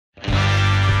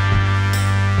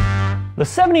The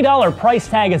 $70 price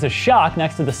tag is a shock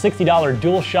next to the $60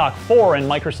 DualShock 4 and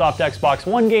Microsoft Xbox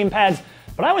One gamepads,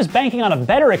 but I was banking on a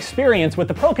better experience with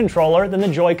the Pro Controller than the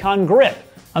Joy-Con grip.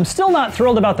 I'm still not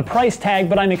thrilled about the price tag,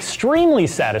 but I'm extremely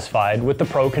satisfied with the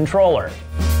Pro Controller.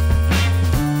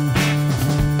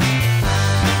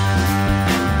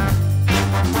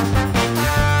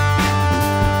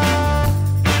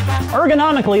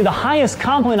 Ergonomically, the highest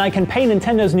compliment I can pay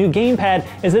Nintendo's new gamepad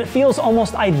is that it feels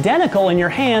almost identical in your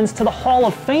hands to the Hall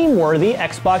of Fame-worthy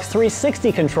Xbox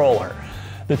 360 controller.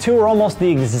 The two are almost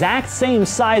the exact same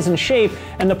size and shape,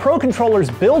 and the Pro Controller's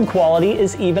build quality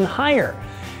is even higher.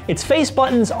 Its face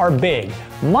buttons are big,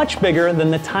 much bigger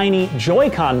than the tiny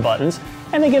Joy-Con buttons,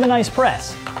 and they give a nice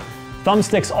press.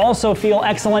 Thumbsticks also feel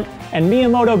excellent, and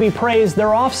Miyamoto be praised,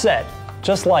 they're offset,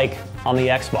 just like on the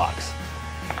Xbox.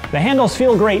 The handles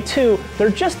feel great too, they're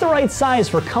just the right size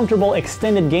for comfortable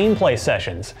extended gameplay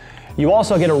sessions. You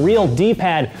also get a real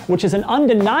D-pad, which is an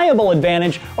undeniable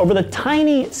advantage over the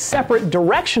tiny, separate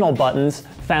directional buttons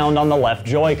found on the left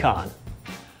Joy-Con.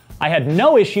 I had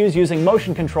no issues using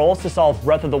motion controls to solve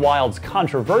Breath of the Wild's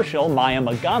controversial Maya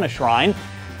Magana Shrine.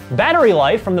 Battery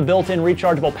life from the built-in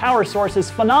rechargeable power source is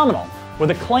phenomenal,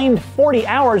 with a claimed 40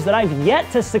 hours that I've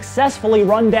yet to successfully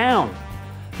run down.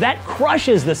 That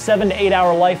crushes the 7 to 8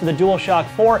 hour life of the DualShock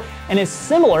 4 and is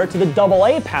similar to the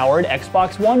AA-powered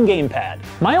Xbox One gamepad.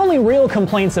 My only real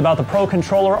complaints about the Pro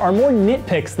Controller are more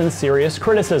nitpicks than serious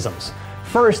criticisms.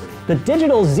 First, the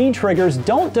digital Z triggers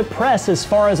don't depress as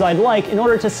far as I'd like in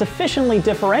order to sufficiently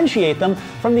differentiate them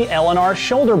from the L and R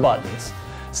shoulder buttons.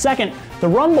 Second, the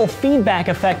rumble feedback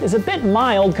effect is a bit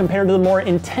mild compared to the more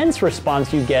intense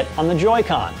response you get on the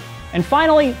Joy-Con. And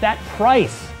finally, that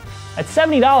price. At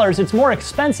 $70, it's more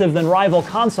expensive than rival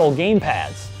console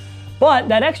gamepads. But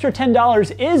that extra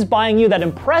 $10 is buying you that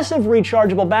impressive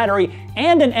rechargeable battery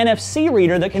and an NFC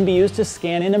reader that can be used to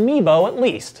scan in Amiibo at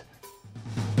least.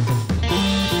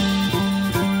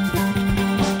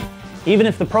 Even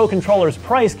if the Pro Controller's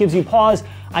price gives you pause,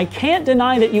 I can't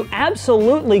deny that you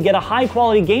absolutely get a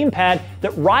high-quality gamepad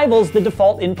that rivals the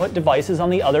default input devices on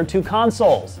the other two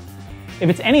consoles. If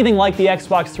it's anything like the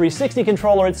Xbox 360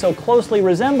 controller it so closely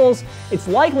resembles, it's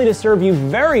likely to serve you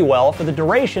very well for the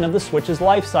duration of the Switch's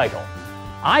life cycle.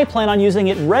 I plan on using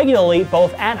it regularly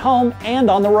both at home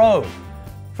and on the road.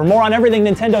 For more on everything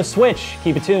Nintendo Switch,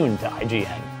 keep it tuned to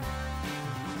IGN.